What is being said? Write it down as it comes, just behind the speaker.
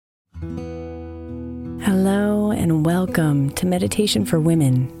Hello and welcome to Meditation for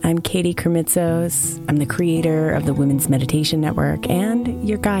Women. I'm Katie Kremitzos. I'm the creator of the Women's Meditation Network and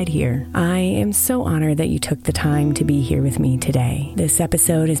your guide here. I am so honored that you took the time to be here with me today. This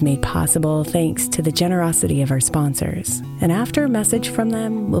episode is made possible thanks to the generosity of our sponsors. And after a message from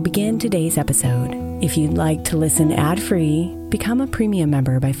them, we'll begin today's episode. If you'd like to listen ad-free, become a premium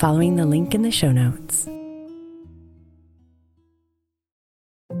member by following the link in the show notes.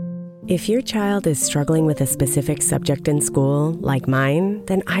 If your child is struggling with a specific subject in school, like mine,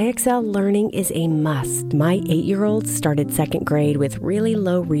 then IXL Learning is a must. My 8-year-old started second grade with really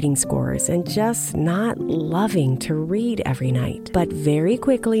low reading scores and just not loving to read every night. But very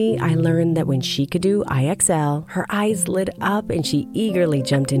quickly, I learned that when she could do IXL, her eyes lit up and she eagerly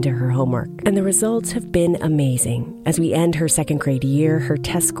jumped into her homework. And the results have been amazing. As we end her second grade year, her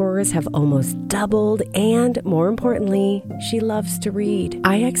test scores have almost doubled, and more importantly, she loves to read.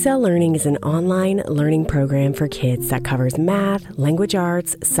 IXL Learning is an online learning program for kids that covers math, language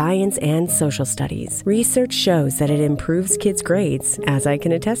arts, science, and social studies. Research shows that it improves kids' grades, as I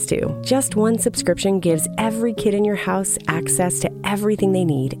can attest to. Just one subscription gives every kid in your house access to everything they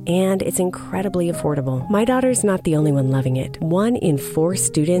need, and it's incredibly affordable. My daughter's not the only one loving it. 1 in 4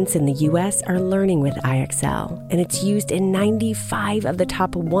 students in the U.S. are learning with IXL, and it's used in 95 of the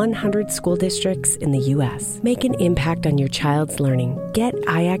top 100 school districts in the U.S. Make an impact on your child's learning. Get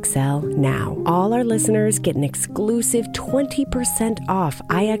IXL now. All our listeners get an exclusive 20% off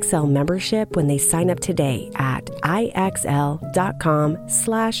IXL membership when they sign up today at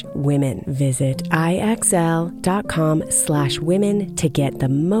IXL.com/women. Visit IXL.com/women to get the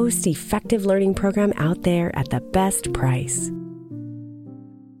most effective learning program out there at the best price.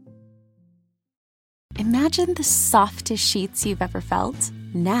 Imagine the softest sheets you've ever felt.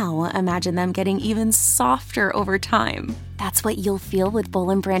 Now imagine them getting even softer over time. That's what you'll feel with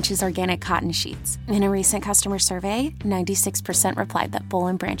Boll & Branch's organic cotton sheets. In a recent customer survey, 96% replied that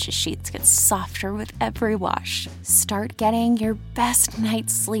Boll & Branch's sheets get softer with every wash. Start getting your best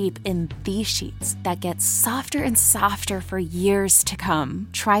night's sleep in these sheets that get softer and softer for years to come.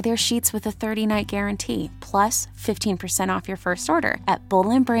 Try their sheets with a 30-night guarantee, plus 15% off your first order at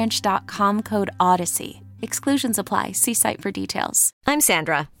bollandbranch.com code Odyssey. Exclusions apply. See site for details. I'm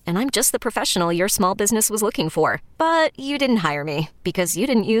Sandra, and I'm just the professional your small business was looking for. But you didn't hire me because you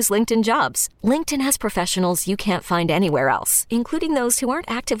didn't use LinkedIn Jobs. LinkedIn has professionals you can't find anywhere else, including those who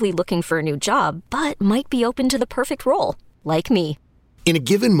aren't actively looking for a new job, but might be open to the perfect role, like me. In a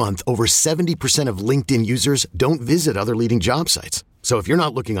given month, over 70% of LinkedIn users don't visit other leading job sites. So if you're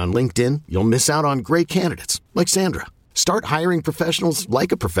not looking on LinkedIn, you'll miss out on great candidates, like Sandra. Start hiring professionals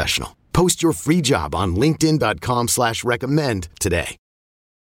like a professional. Post your free job on linkedin.com/recommend today.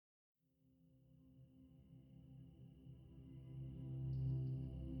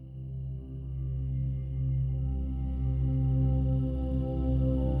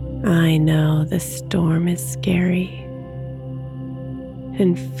 I know the storm is scary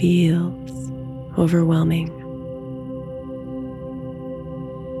and feels overwhelming.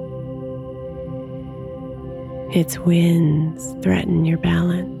 Its winds threaten your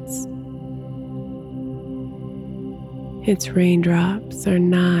balance. Its raindrops are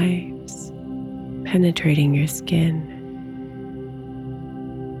knives penetrating your skin.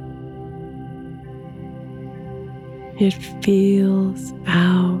 It feels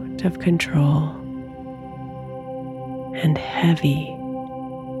out of control and heavy.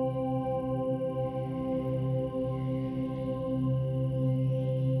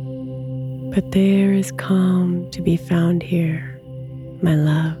 But there is calm to be found here, my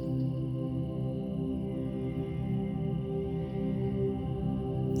love.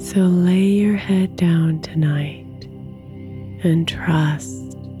 So lay your head down tonight and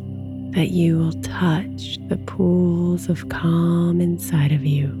trust that you will touch the pools of calm inside of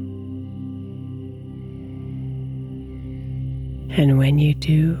you. And when you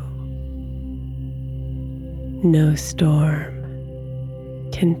do, no storm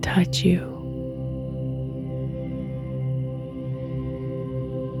can touch you.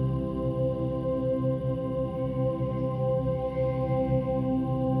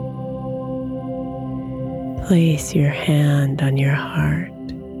 Place your hand on your heart.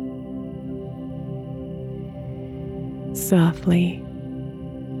 Softly,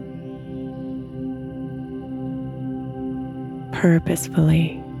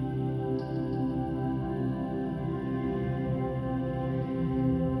 purposefully,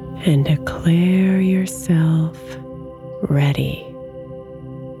 and declare yourself ready.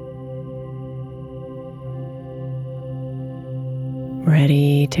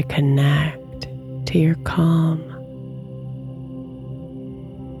 Ready to connect to your calm.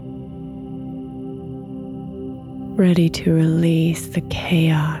 ready to release the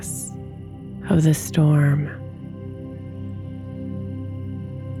chaos of the storm.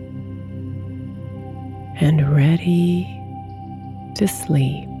 And ready to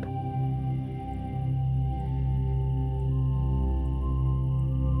sleep.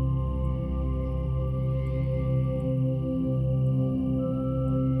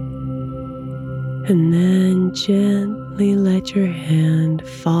 And then gently let your hand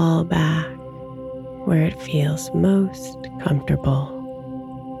fall back where it feels most comfortable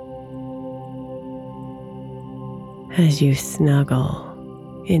as you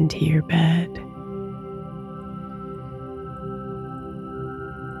snuggle into your bed.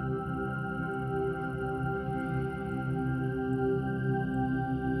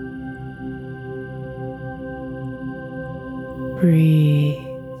 Breathe.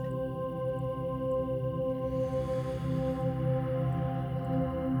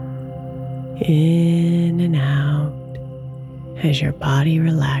 In and out as your body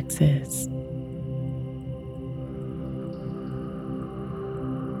relaxes.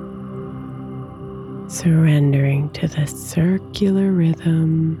 Surrendering to the circular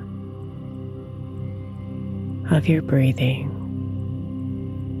rhythm of your breathing.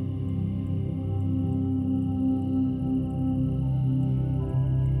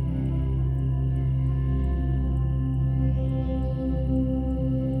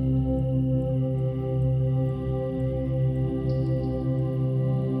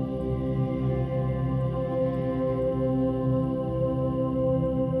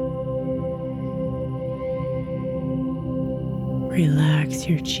 Relax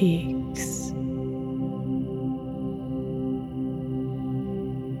your cheeks.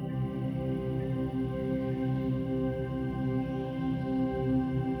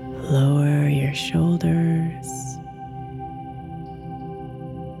 Lower your shoulders.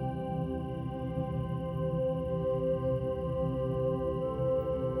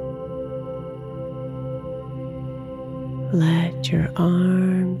 Let your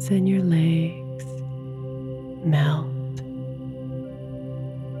arms and your legs melt.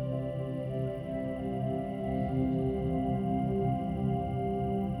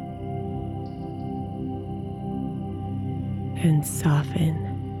 And soften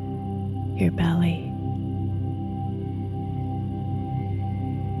your belly.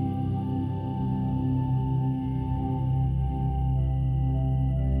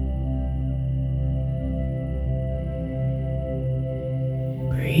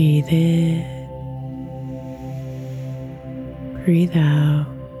 Breathe in, breathe out.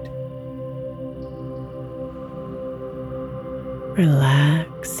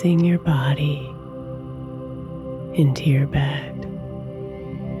 Relaxing your body into your bed.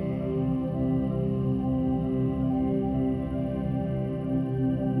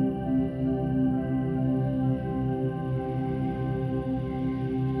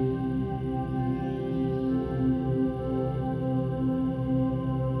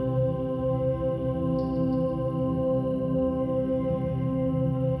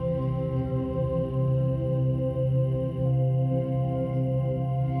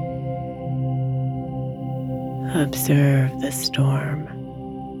 Observe the storm.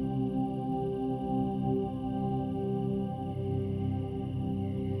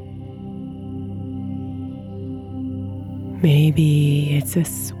 Maybe it's a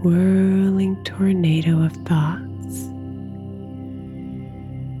swirling tornado of thoughts,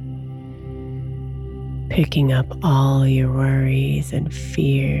 picking up all your worries and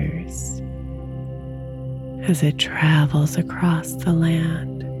fears as it travels across the land.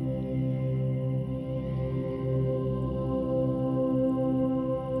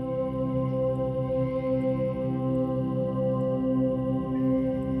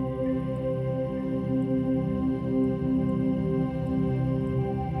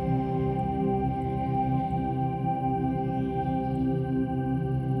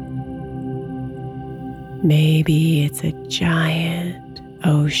 Maybe it's a giant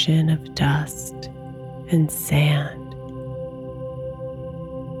ocean of dust and sand,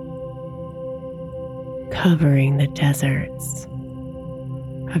 covering the deserts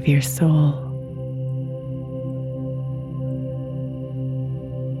of your soul.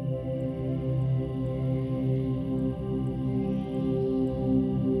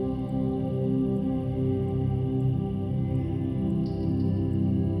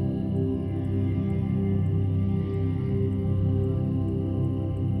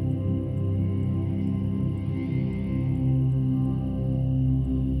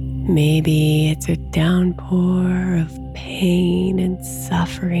 Maybe it's a downpour of pain and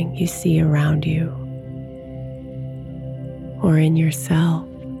suffering you see around you or in yourself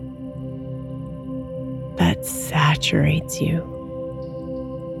that that saturates you.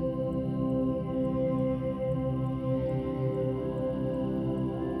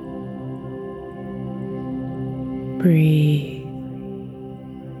 Breathe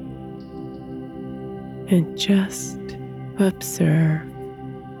and just observe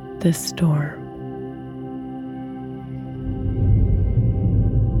the storm.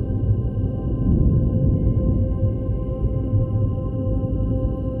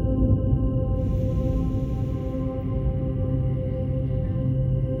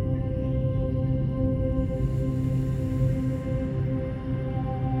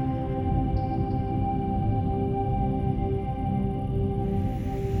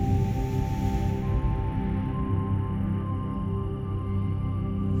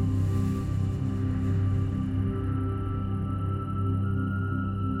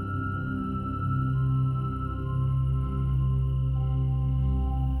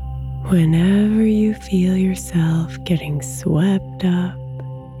 Whenever you feel yourself getting swept up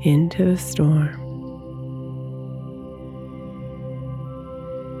into the storm,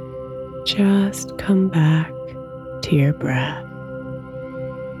 just come back to your breath.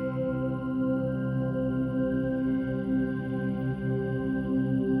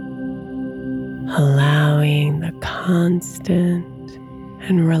 Allowing the constant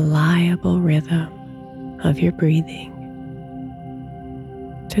and reliable rhythm of your breathing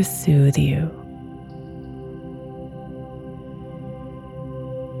to soothe you.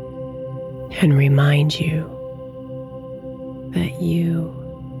 And remind you that you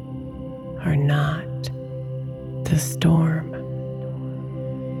are not the storm.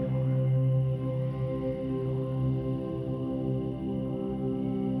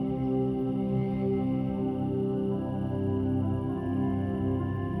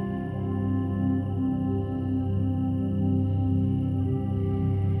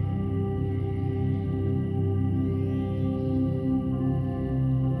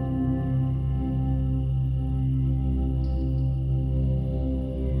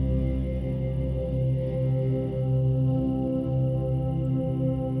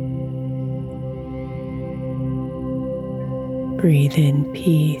 Breathe in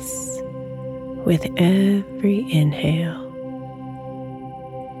peace with every inhale,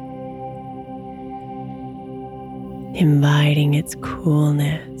 inviting its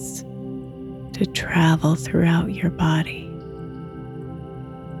coolness to travel throughout your body,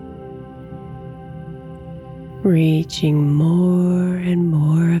 reaching more and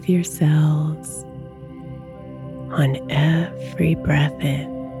more of your cells on every breath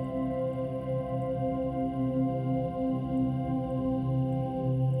in.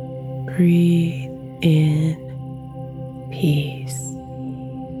 Breathe in peace.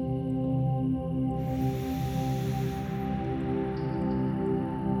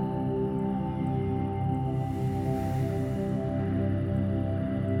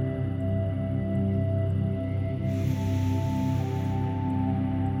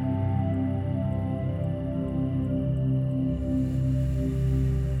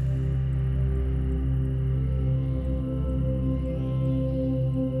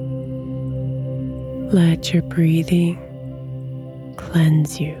 Let your breathing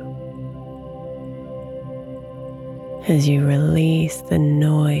cleanse you as you release the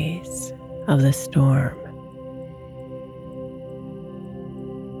noise of the storm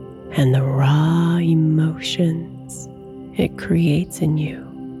and the raw emotions it creates in you.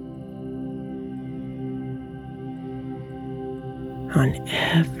 On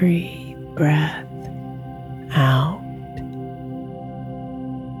every breath out,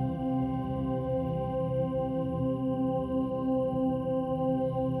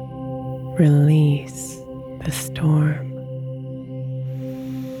 release the storm.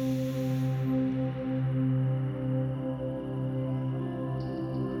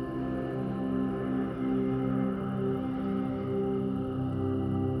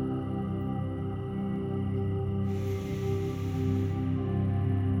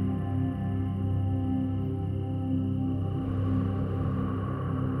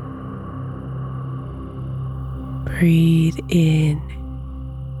 Breathe in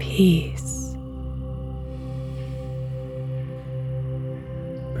peace.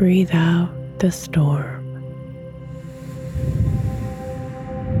 Breathe out the storm.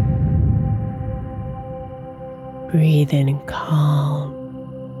 Breathe in calm.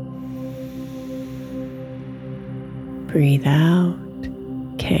 Breathe out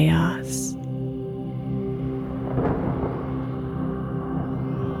chaos.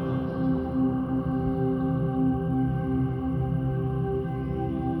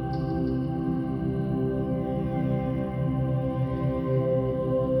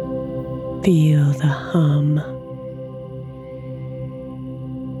 Feel the hum,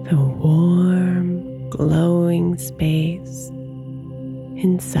 the warm, glowing space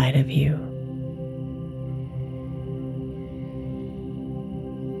inside of you.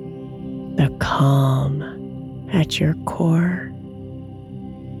 The calm at your core.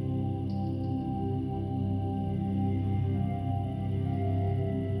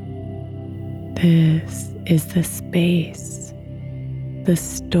 This is the space the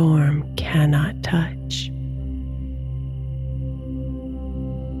storm cannot touch.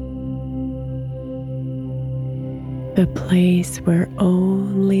 The place where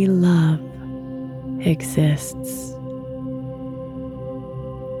only love exists.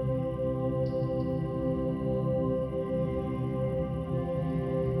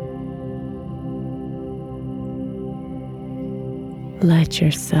 Let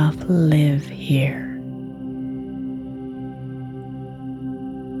yourself live here,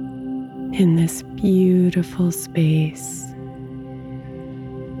 in this beautiful space.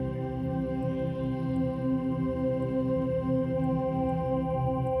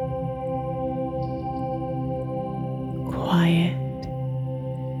 Quiet,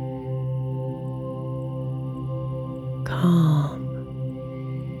 calm,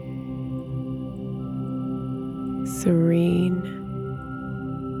 serene.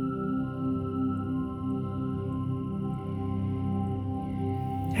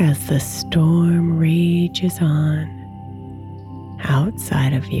 As the storm rages on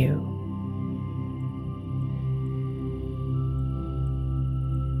outside of you,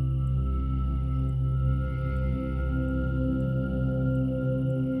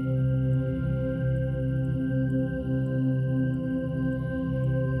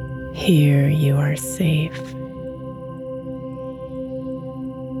 here you are safe.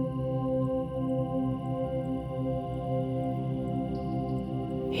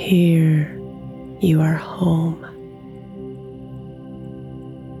 Here you are home.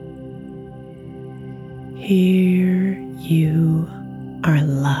 Here you are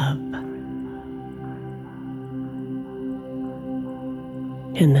love.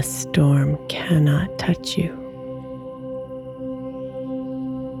 And the storm cannot touch you.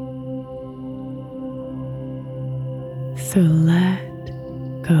 So let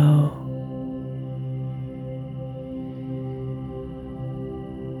go.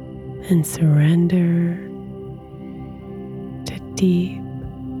 And surrender to deep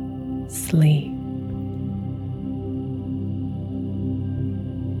sleep.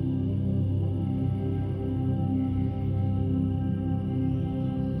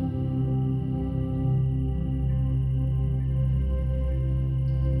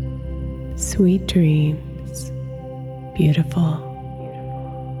 Sweet dreams, beautiful.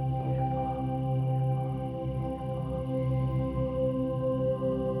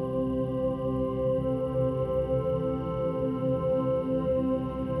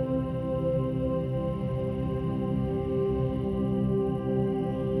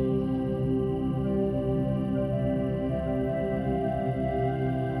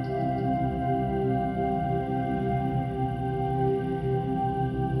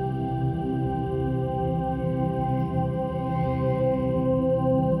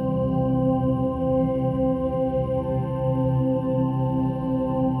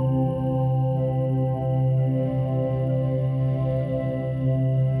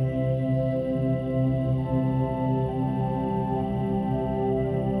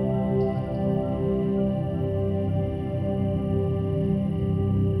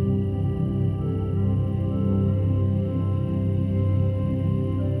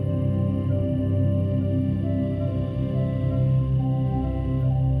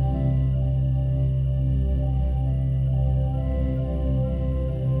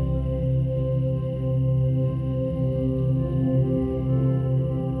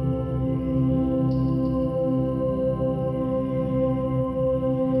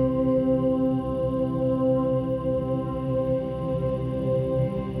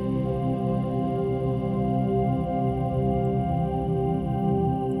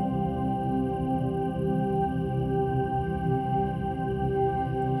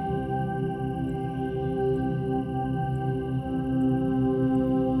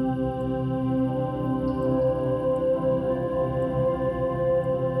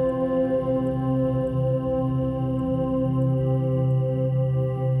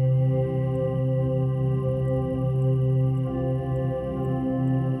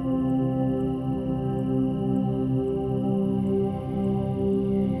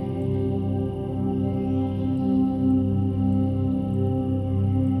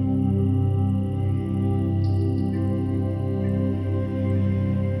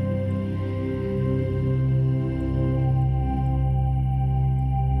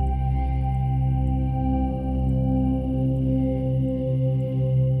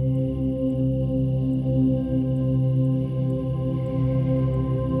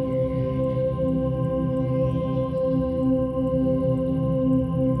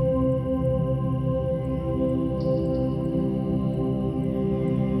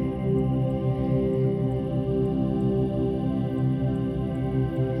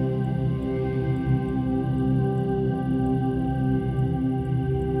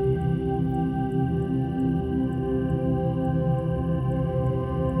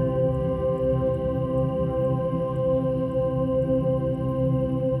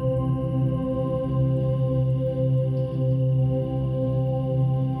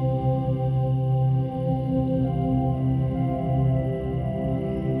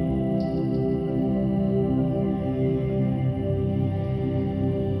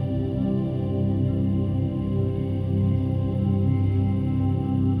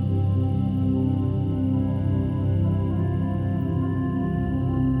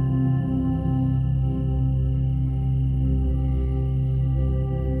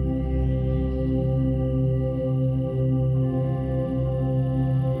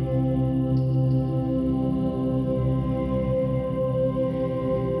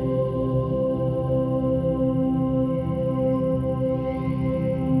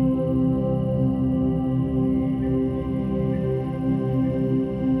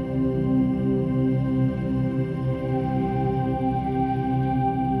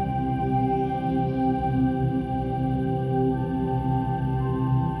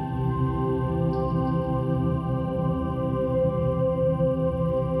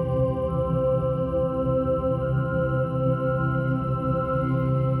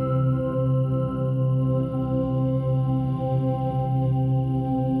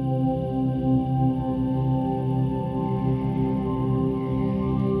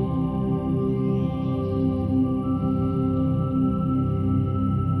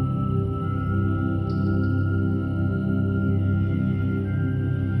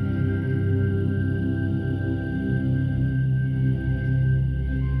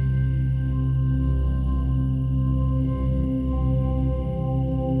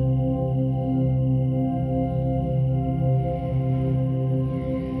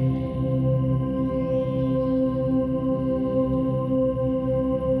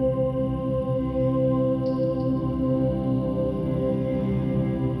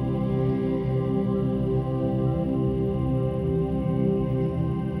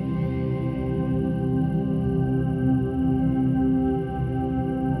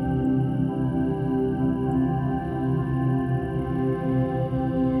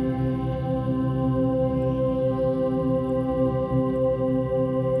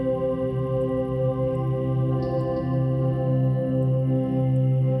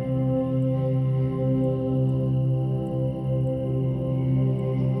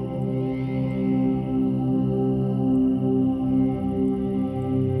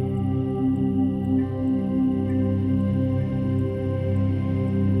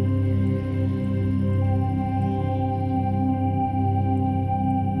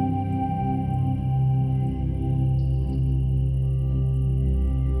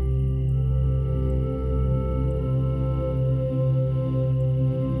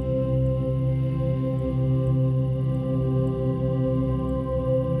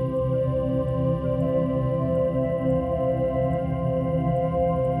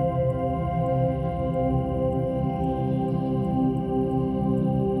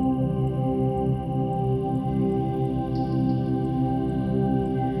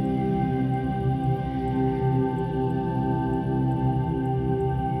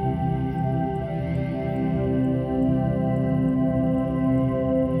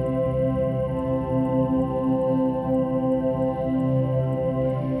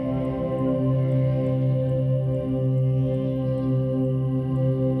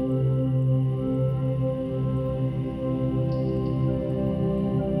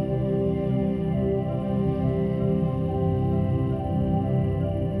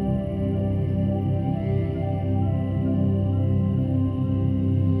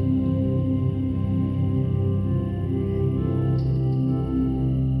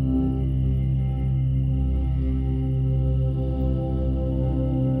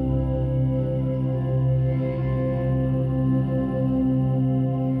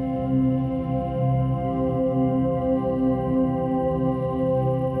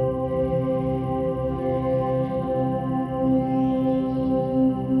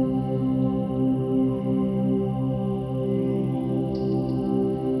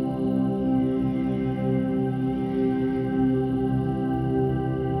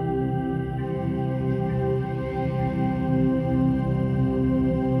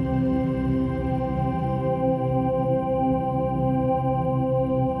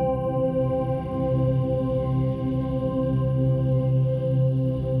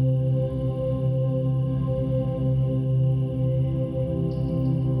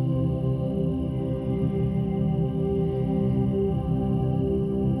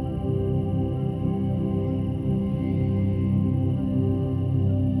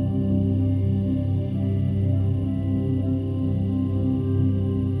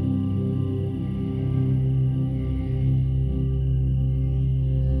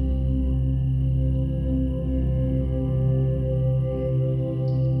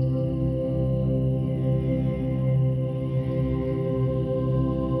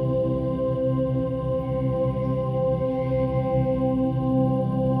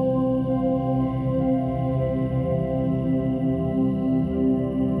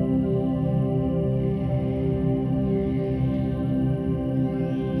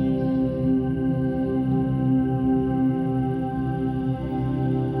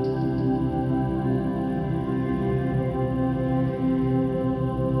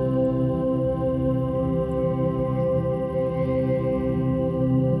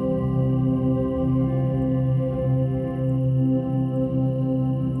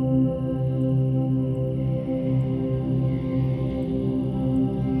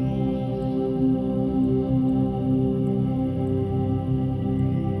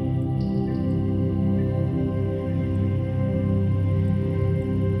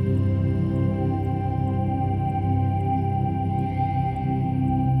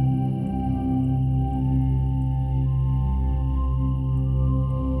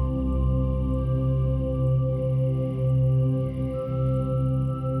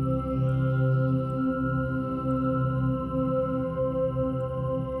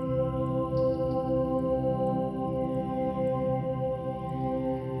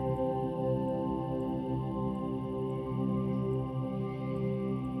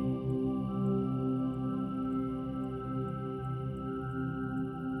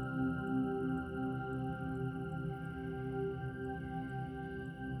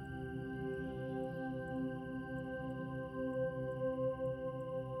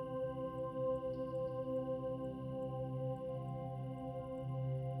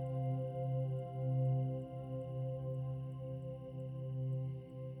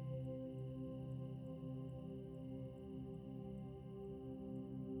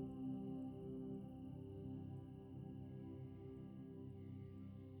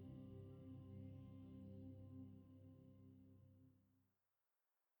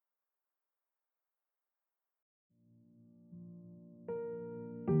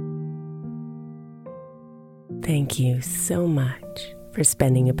 Thank you so much for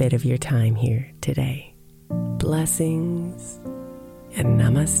spending a bit of your time here today. Blessings and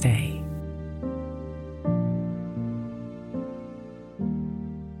namaste.